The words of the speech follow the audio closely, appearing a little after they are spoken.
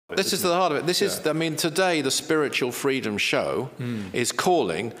This is the heart of it. This is, I mean, today the Spiritual Freedom Show is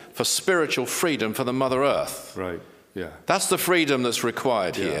calling for spiritual freedom for the Mother Earth. Right, yeah. That's the freedom that's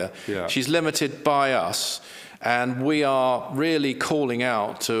required here. Yeah. She's limited by us, and we are really calling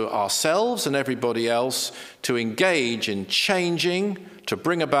out to ourselves and everybody else to engage in changing, to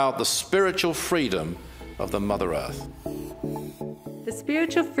bring about the spiritual freedom of the Mother Earth. The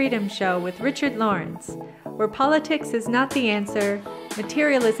Spiritual Freedom Show with Richard Lawrence, where politics is not the answer,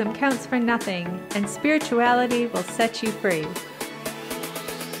 materialism counts for nothing, and spirituality will set you free. All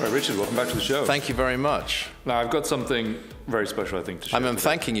right, Richard, welcome back to the show. Thank you very much. Now, I've got something very special, I think, to share. I'm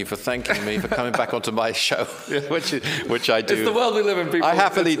thanking you for thanking me for coming back onto my show, which I do. It's the world we live in, people. I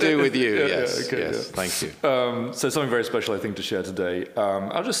happily do with you, yes. Thank you. So something very special, I think, to share today.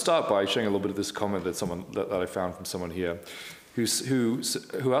 I'll just start by sharing a little bit of this comment that I found from someone here, who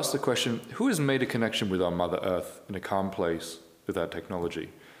asked the question, who has made a connection with our Mother Earth in a calm place without technology?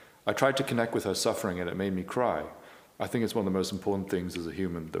 I tried to connect with her suffering and it made me cry. I think it's one of the most important things as a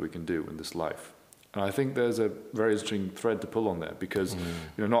human that we can do in this life. And I think there's a very interesting thread to pull on there, because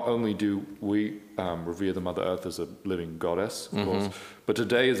not only do we revere the Mother Earth as a living goddess, of course, but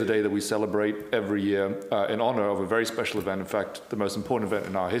today is a day that we celebrate every year in honor of a very special event, in fact, the most important event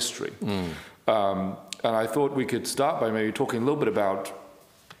in our history. And I thought we could start by maybe talking a little bit about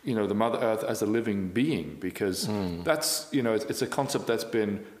the Mother Earth as a living being, because that's, it's a concept that's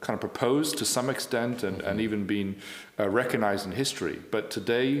been kind of proposed to some extent and even been recognized in history. But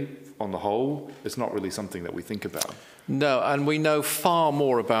today, on the whole, it's not really something that we think about. No, and we know far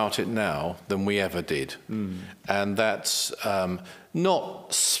more about it now than we ever did. And that's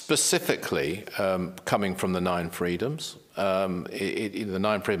not specifically coming from the Nine Freedoms. The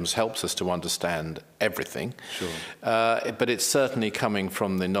Nine Freedoms helps us to understand everything. Sure. But it's certainly coming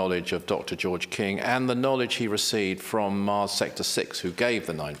from the knowledge of Dr. George King and the knowledge he received from Mars Sector 6, who gave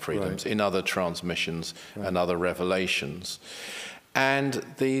the Nine Freedoms in other transmissions and other revelations. And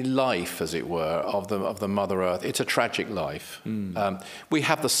the life, as it were, of the Mother Earth, it's a tragic life. We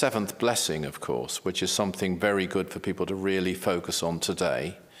have the seventh blessing, of course, which is something very good for people to really focus on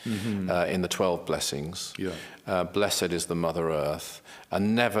today in the 12 blessings. Blessed is the Mother Earth,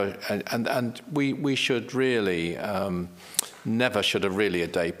 and we should really never should have really a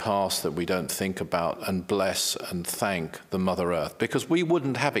day pass that we don't think about and bless and thank the Mother Earth, because we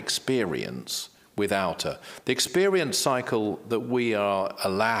wouldn't have experience without her. The experience cycle that we are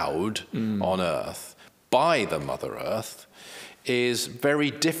allowed on Earth by the Mother Earth is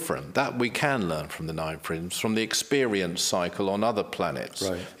very different. That we can learn from the Nine Freedoms, from the experience cycle on other planets.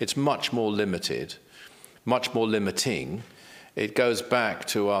 It's much more limited, much more limiting. It goes back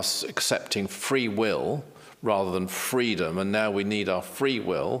to us accepting free will rather than freedom, and now we need our free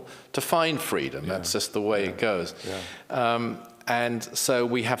will to find freedom. That's just the way it goes. And so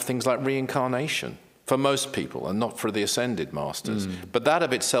we have things like reincarnation for most people, and not for the ascended masters. But that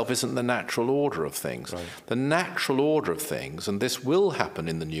of itself isn't the natural order of things. The natural order of things, and this will happen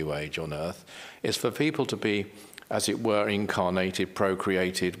in the New Age on Earth, is for people to be, as it were, incarnated,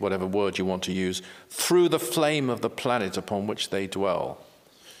 procreated, whatever word you want to use, through the flame of the planet upon which they dwell.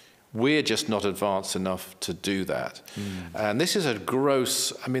 We're just not advanced enough to do that. And this is a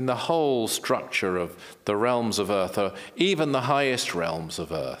gross, I mean, the whole structure of the realms of Earth, or even the highest realms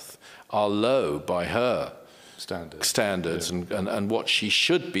of Earth, are low by her standards and what she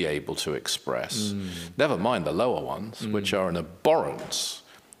should be able to express. Never mind the lower ones, which are an abhorrence.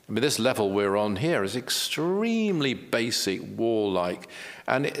 I mean, this level we're on here is extremely basic, warlike,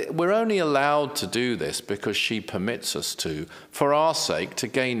 and we're only allowed to do this because she permits us to, for our sake, to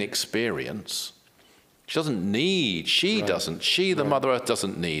gain experience. She doesn't need, the Mother Earth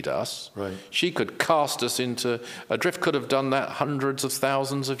doesn't need us. She could cast us into adrift, could have done that hundreds of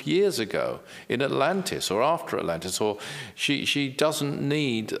thousands of years ago in Atlantis or after Atlantis, or she doesn't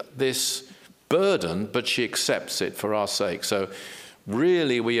need this burden, but she accepts it for our sake. So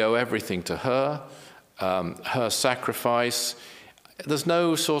really, we owe everything to her, her sacrifice. There's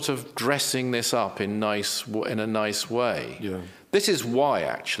no sort of dressing this up in a nice way. This is why,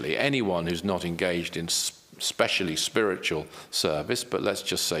 actually, anyone who's not engaged in especially spiritual service, but let's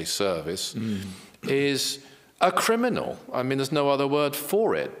just say service, is a criminal. I mean, there's no other word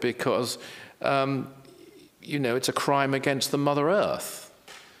for it, because, it's a crime against the Mother Earth.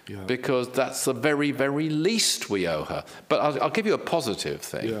 Because that's the very, very least we owe her. But I'll give you a positive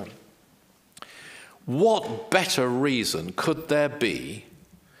thing. What better reason could there be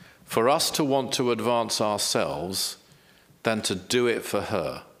for us to want to advance ourselves than to do it for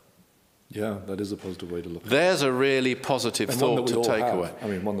her? Yeah, that is a positive way to look at it. There's a really positive thought to take away. I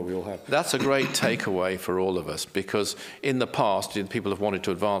mean, one that we all have. That's a great takeaway for all of us, because in the past, people have wanted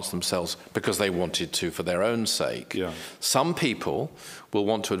to advance themselves because they wanted to for their own sake. Yeah. Some people will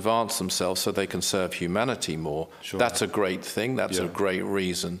want to advance themselves so they can serve humanity more. Sure. That's a great thing. That's a great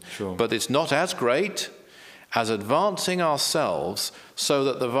reason. Sure. But it's not as great as advancing ourselves so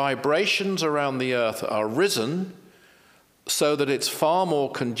that the vibrations around the earth are risen, so that it's far more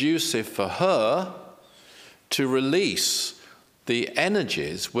conducive for her to release the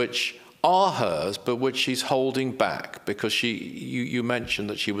energies which are hers, but which she's holding back, because you mentioned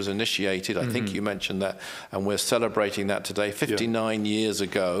that she was initiated. I think you mentioned that, and we're celebrating that today, 59 years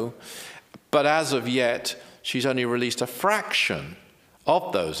ago. But as of yet, she's only released a fraction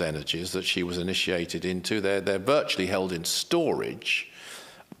of those energies that she was initiated into. They're virtually held in storage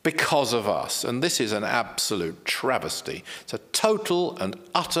because of us. And this is an absolute travesty. It's a total and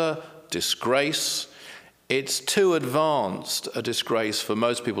utter disgrace. It's too advanced a disgrace for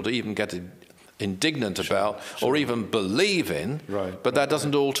most people to even get indignant about or even believe in. Right. But that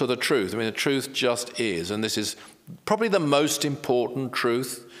doesn't alter the truth. I mean, the truth just is, and this is probably the most important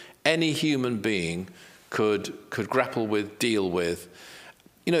truth any human being could grapple with, deal with.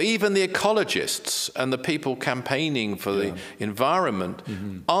 You know, even the ecologists and the people campaigning for the environment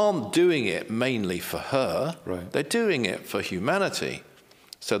aren't doing it mainly for her. Right. They're doing it for humanity.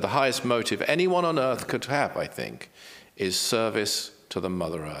 So the highest motive anyone on earth could have, I think, is service to the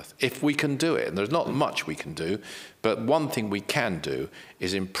Mother Earth. If we can do it, and there's not much we can do, but one thing we can do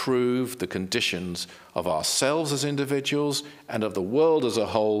is improve the conditions of ourselves as individuals and of the world as a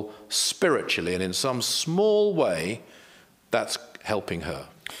whole spiritually, and in some small way, that's helping her.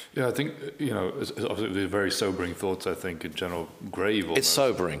 Yeah, I think, you know, it's obviously very sobering thoughts, I think, in general, grave almost. It's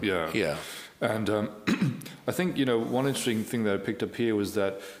sobering. Yeah. And I think, you know, one interesting thing that I picked up here was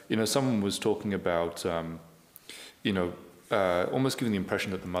that, you know, someone was talking about, you know, almost giving the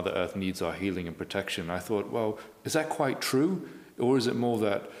impression that the Mother Earth needs our healing and protection. I thought, well, is that quite true? Or is it more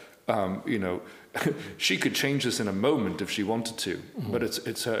that, you know, she could change this in a moment if she wanted to, but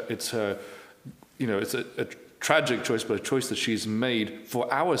it's her, you know, it's a tragic choice, but a choice that she's made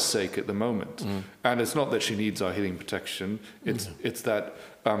for our sake at the moment. And it's not that she needs our healing protection. It's that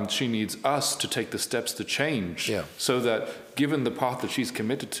she needs us to take the steps to change, so that given the path that she's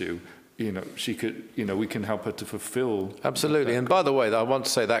committed to, you know, she could, you know, we can help her to fulfill. Absolutely. And by the way, I want to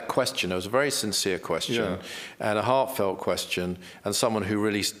say that question, it was a very sincere question and a heartfelt question, and someone who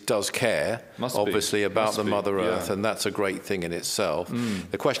really does care, obviously, about the Mother Earth, and that's a great thing in itself.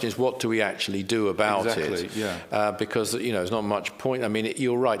 The question is, what do we actually do about it? Because, you know, there's not much point. I mean,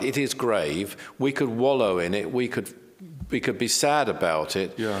 you're right, it is grave. We could wallow in it. We could be sad about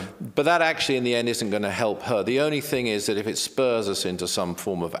it, but that actually in the end isn't going to help her. The only thing is that if it spurs us into some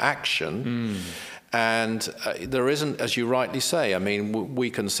form of action, and there isn't, as you rightly say, I mean, we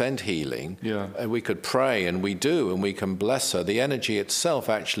can send healing, and we could pray, and we do, and we can bless her. The energy itself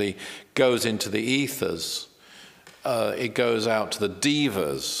actually goes into the ethers. It goes out to the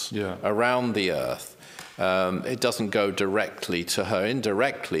devas around the earth. It doesn't go directly to her.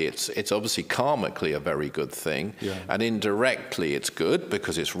 Indirectly, it's obviously karmically a very good thing, and indirectly it's good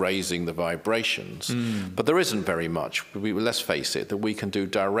because it's raising the vibrations. But there isn't very much, let's face it, that we can do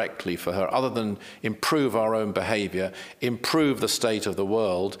directly for her other than improve our own behavior, improve the state of the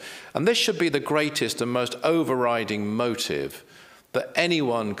world. And this should be the greatest and most overriding motive that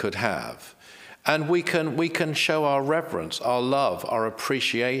anyone could have. And we can show our reverence, our love, our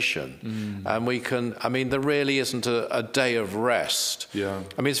appreciation. And we can, I mean, there really isn't a day of rest. I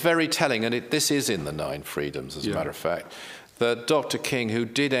mean, it's very telling, and this is in the 9 Freedoms, as a matter of fact, that Dr. King, who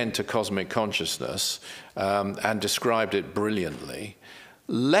did enter cosmic consciousness and described it brilliantly,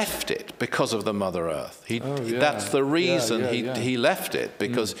 left it because of the Mother Earth. That's the reason he left it,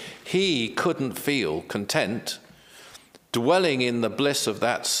 because he couldn't feel content dwelling in the bliss of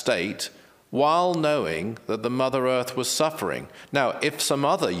that state while knowing that the Mother Earth was suffering. Now, if some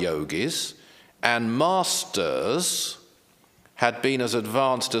other yogis and masters had been as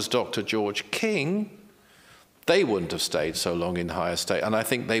advanced as Dr. George King, they wouldn't have stayed so long in higher state. And I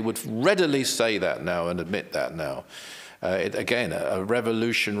think they would readily say that now and admit that now. Again, a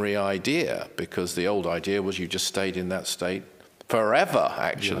revolutionary idea, because the old idea was you just stayed in that state forever,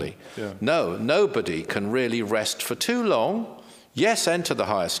 actually. No, nobody can really rest for too long. Yes, enter the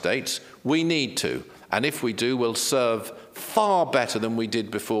higher states. We need to. And if we do, we'll serve far better than we did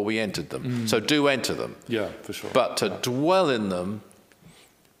before we entered them. So do enter them. Yeah, for sure. But to dwell in them,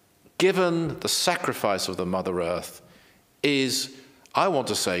 given the sacrifice of the Mother Earth, is I want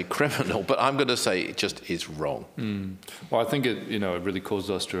to say criminal, but I'm going to say it just is wrong. Well, I think it really causes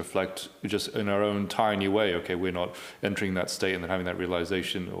us to reflect just in our own tiny way. Okay, we're not entering that state and then having that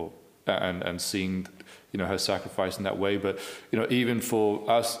realization, and seeing, her sacrifice in that way. But even for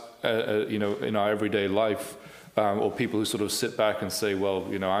us, in our everyday life, or people who sort of sit back and say, well,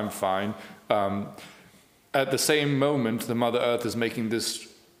 I'm fine. At the same moment, the Mother Earth is making this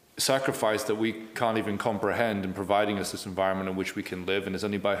sacrifice that we can't even comprehend and providing us this environment in which we can live, and it's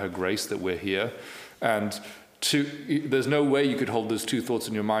only by her grace that we're here. And there's no way you could hold those two thoughts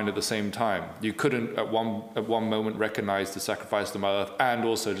in your mind at the same time. You couldn't at one moment recognize the sacrifice of the Mother Earth and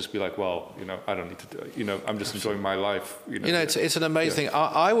also just be like, well, I don't need to do it. I'm just enjoying my life. It's an amazing thing.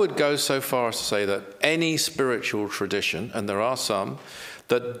 I would go so far as to say that any spiritual tradition, and there are some,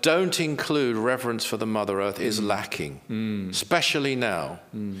 that don't include reverence for the Mother Earth is lacking, especially now.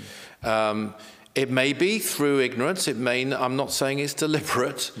 It may be through ignorance. I'm not saying it's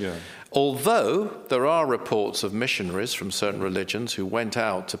deliberate. Yeah. Although there are reports of missionaries from certain religions who went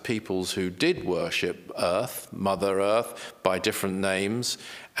out to peoples who did worship Earth, Mother Earth, by different names,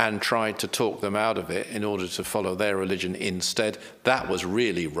 and tried to talk them out of it in order to follow their religion instead. That was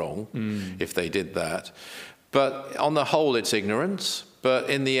really wrong if they did that. But on the whole, it's ignorance.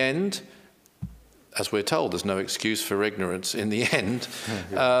 But in the end, as we're told, there's no excuse for ignorance in the end,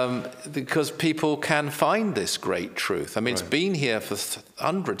 because people can find this great truth. I mean, It's been here for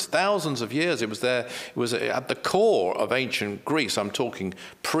hundreds, thousands of years. It was there. It was at the core of ancient Greece. I'm talking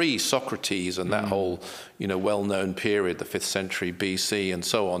pre-Socrates and that whole, well-known period, the 5th century BC and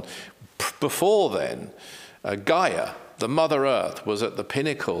so on. Before then, Gaia, the Mother Earth, was at the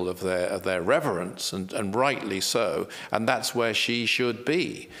pinnacle of their reverence, and rightly so, and that's where she should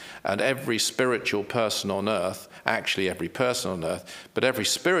be. And every spiritual person on earth, actually every person on earth, but every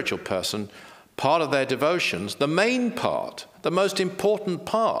spiritual person, part of their devotions, the main part, the most important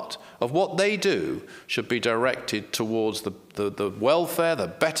part of what they do should be directed towards the welfare, the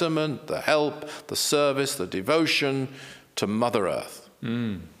betterment, the help, the service, the devotion to Mother Earth.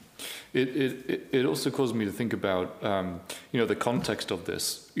 It also caused me to think about the context of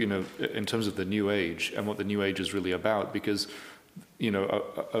this, in terms of the New Age and what the New Age is really about, because a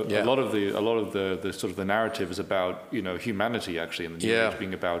lot of the sort of the narrative is about humanity actually, and the New Age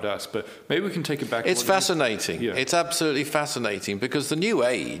being about us. But maybe we can take it back. It's fascinating. It's absolutely fascinating, because the New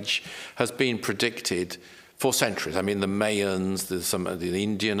Age has been predicted for centuries. I mean, the Mayans, some of the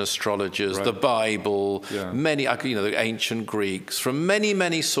Indian astrologers, the Bible, many, the ancient Greeks, from many,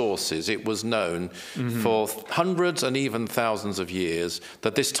 many sources, it was known for hundreds and even thousands of years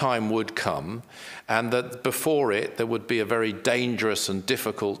that this time would come, and that before it there would be a very dangerous and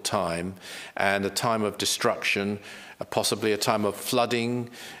difficult time, and a time of destruction, possibly a time of flooding,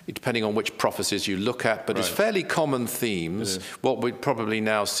 depending on which prophecies you look at, but it's fairly common themes. What we'd probably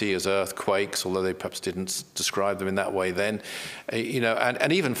now see as earthquakes, although they perhaps didn't describe them in that way then,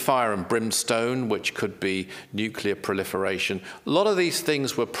 and even fire and brimstone, which could be nuclear proliferation. A lot of these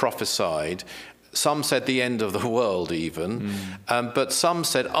things were prophesied. Some said the end of the world even, but some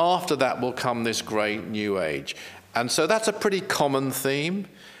said after that will come this great new age. And so that's a pretty common theme.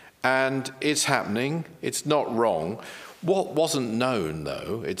 And it's happening. It's not wrong. What wasn't known,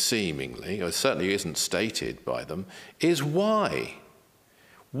 though, it seemingly, or it certainly isn't stated by them, is why.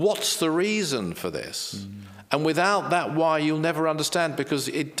 What's the reason for this? And without that why, you'll never understand, because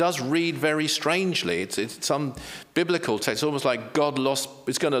it does read very strangely. It's some biblical text, almost like God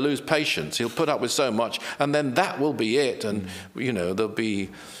is going to lose patience. He'll put up with so much, and then that will be it. And, there'll be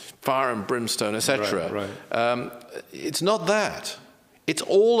fire and brimstone, etc. It's not that. It's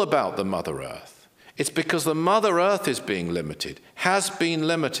all about the Mother Earth. It's because the Mother Earth is being limited, has been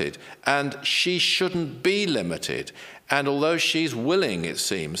limited, and she shouldn't be limited. And although she's willing, it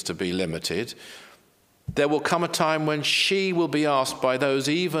seems, to be limited, there will come a time when she will be asked by those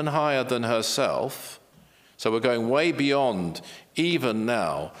even higher than herself. So we're going way beyond even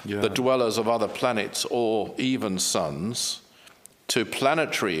now the dwellers of other planets or even suns, to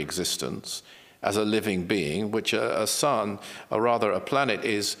planetary existence as a living being, which a sun, or rather a planet,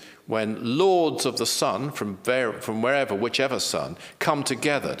 is when lords of the sun from wherever, whichever sun, come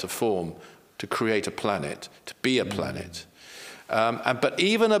together to create a planet, to be a planet. But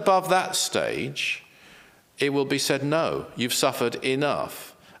even above that stage, it will be said, no, you've suffered enough.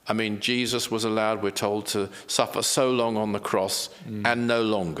 I mean, Jesus was allowed, we're told, to suffer so long on the cross and no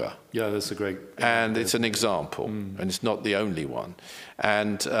longer. Yeah, that's a great... And it's an example, and it's not the only one.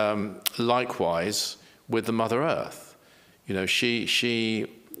 And likewise with the Mother Earth. She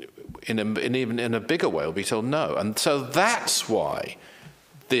even in a bigger way will be told no. And so that's why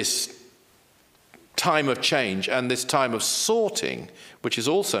this time of change and this time of sorting, which is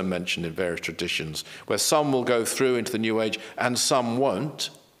also mentioned in various traditions, where some will go through into the New Age and some won't,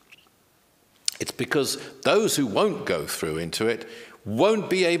 it's because those who won't go through into it won't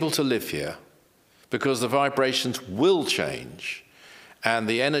be able to live here, because the vibrations will change and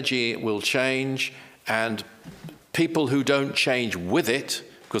the energy will change, and people who don't change with it,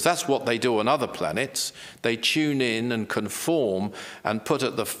 because that's what they do on other planets, they tune in and conform and put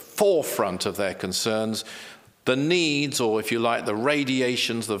at the forefront of their concerns the needs, or if you like, the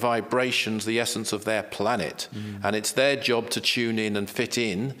radiations, the vibrations, the essence of their planet. And it's their job to tune in and fit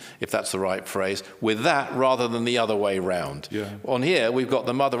in, if that's the right phrase, with that rather than the other way round. On here, we've got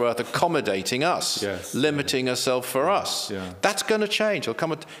the Mother Earth accommodating us, limiting herself for us. That's going to change.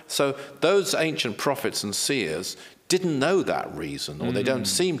 So those ancient prophets and seers didn't know that reason, or they don't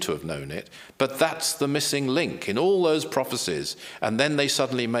seem to have known it, but that's the missing link in all those prophecies, and then they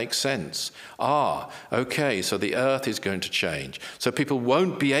suddenly make sense. Okay, so the earth is going to change, so people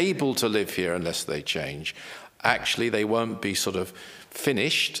won't be able to live here unless they change. Actually, they won't be sort of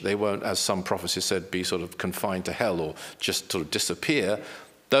finished, they won't, as some prophecies said, be sort of confined to hell or just sort of disappear.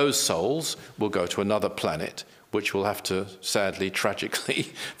 Those souls will go to another planet, which will have to, sadly, tragically,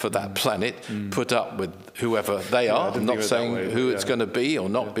 for that planet, put up with whoever they are. I'm not saying who it's going to be or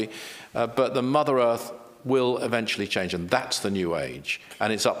not be, but the Mother Earth will eventually change, and that's the New Age.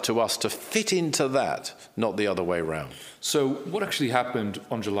 And it's up to us to fit into that, not the other way around. So what actually happened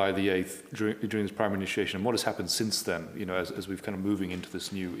on July the 8th during this primary initiation, and what has happened since then, as we've kind of moving into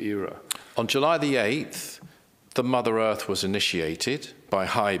this new era? On July the 8th, the Mother Earth was initiated by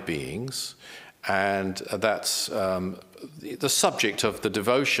high beings, and that's the subject of the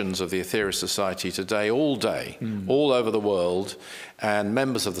devotions of the Aetherius Society today, all day, all over the world, and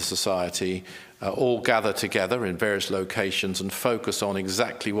members of the Society all gather together in various locations and focus on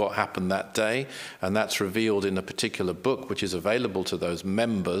exactly what happened that day, and that's revealed in a particular book which is available to those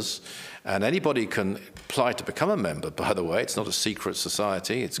members. And anybody can apply to become a member, by the way. It's not a secret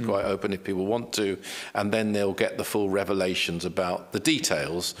society. It's quite open if people want to. And then they'll get the full revelations about the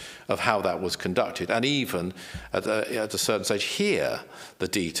details of how that was conducted. And even at a certain stage, hear the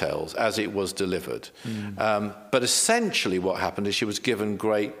details as it was delivered. But essentially what happened is she was given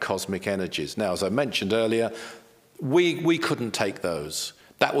great cosmic energies. Now, as I mentioned earlier, we couldn't take those.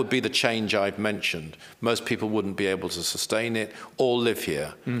 That would be the change I've mentioned. Most people wouldn't be able to sustain it or live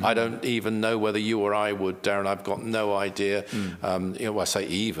here. I don't even know whether you or I would, Darren. I've got no idea. I say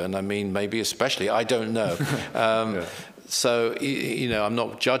even, I mean maybe especially. I don't know. So, I'm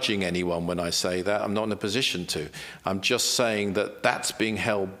not judging anyone when I say that. I'm not in a position to. I'm just saying that that's being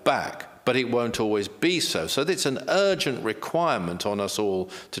held back, but it won't always be so. So it's an urgent requirement on us all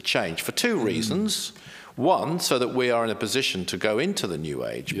to change for two reasons. One, so that we are in a position to go into the New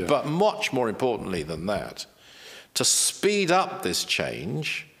Age, but much more importantly than that, to speed up this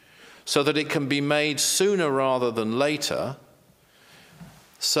change so that it can be made sooner rather than later,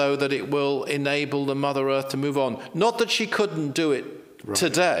 so that it will enable the Mother Earth to move on. Not that she couldn't do it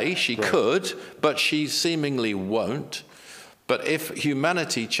today, she could, but she seemingly won't. But if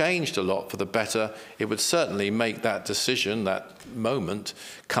humanity changed a lot for the better, it would certainly make that decision, that moment,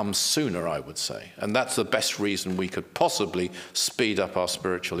 come sooner, I would say. And that's the best reason we could possibly speed up our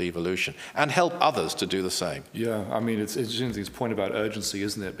spiritual evolution and help others to do the same. Yeah, I mean, it's interesting, this point about urgency,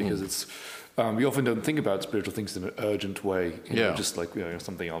 isn't it? Because it's we often don't think about spiritual things in an urgent way, just like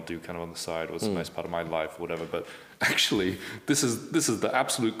something I'll do kind of on the side, or it's a nice part of my life, or whatever. But actually, this is the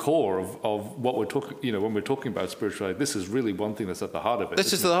absolute core of what we're talking. When we're talking about spirituality, this is really one thing that's at the heart of it.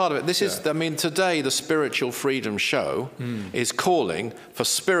 This is the heart of it. This is, I mean, today the Spiritual Freedom Show is calling for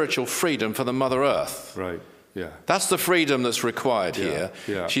spiritual freedom for the Mother Earth. Right. Yeah. That's the freedom that's required here.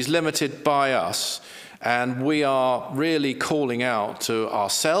 Yeah. She's limited by us. And we are really calling out to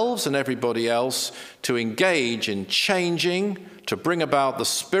ourselves and everybody else to engage in changing, to bring about the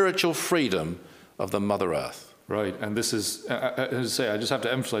spiritual freedom of the Mother Earth. Right, and this is, as I say, I just have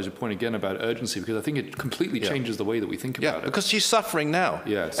to emphasize your point again about urgency, because I think it completely changes the way that we think about it. Because she's suffering now.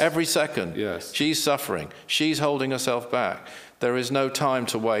 Yes. Every second. Yes. She's suffering. She's holding herself back. There is no time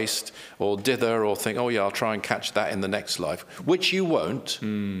to waste or dither or think, I'll try and catch that in the next life, which you won't,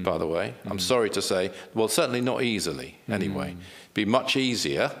 by the way. I'm sorry to say. Well, certainly not easily, anyway. It'd be much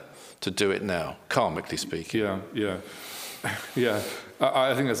easier to do it now, karmically speaking. Yeah.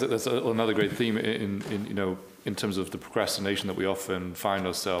 I think that's another great theme in terms of the procrastination that we often find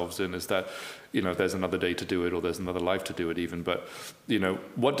ourselves in, is that there's another day to do it, or there's another life to do it even. But,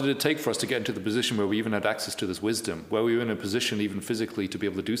 what did it take for us to get into the position where we even had access to this wisdom, where we were in a position even physically to be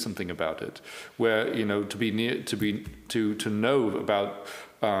able to do something about it, where, to be near, to know about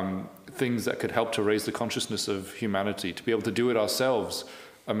things that could help to raise the consciousness of humanity, to be able to do it ourselves.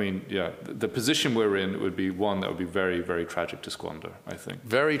 I mean, yeah, the position we're in would be one that would be very, very tragic to squander, I think.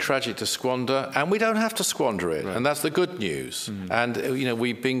 Very tragic to squander, and we don't have to squander it, right. And that's the good news. And,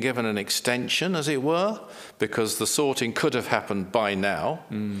 we've been given an extension, as it were, because the sorting could have happened by now,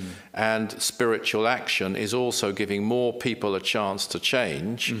 and spiritual action is also giving more people a chance to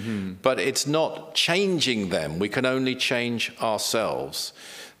change, but it's not changing them. We can only change ourselves.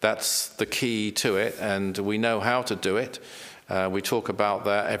 That's the key to it, and we know how to do it. We talk about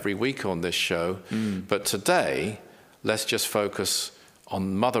that every week on this show. But today, let's just focus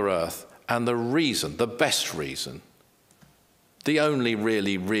on Mother Earth and the best reason, the only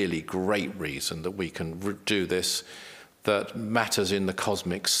really, really great reason that we can do this that matters in the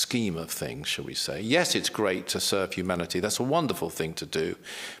cosmic scheme of things, shall we say. Yes, it's great to serve humanity. That's a wonderful thing to do.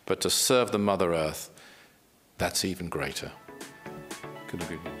 But to serve the Mother Earth, that's even greater. Couldn't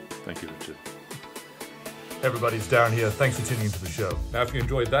agree more. Thank you, Richard. Hey everybody, it's Darren here. Thanks for tuning into the show. Now, if you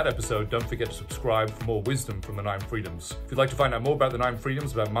enjoyed that episode, don't forget to subscribe for more wisdom from the 9 Freedoms. If you'd like to find out more about the 9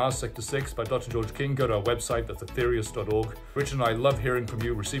 Freedoms, about Mars Sector 6 by Dr. George King, go to our website, that's aetherius.org. Richard and I love hearing from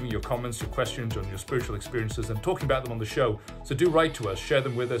you, receiving your comments, your questions on your spiritual experiences, and talking about them on the show. So do write to us, share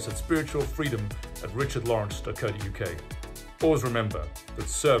them with us at spiritualfreedom@richardlawrence.co.uk. Always remember that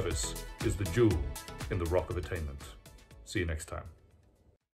service is the jewel in the rock of attainment. See you next time.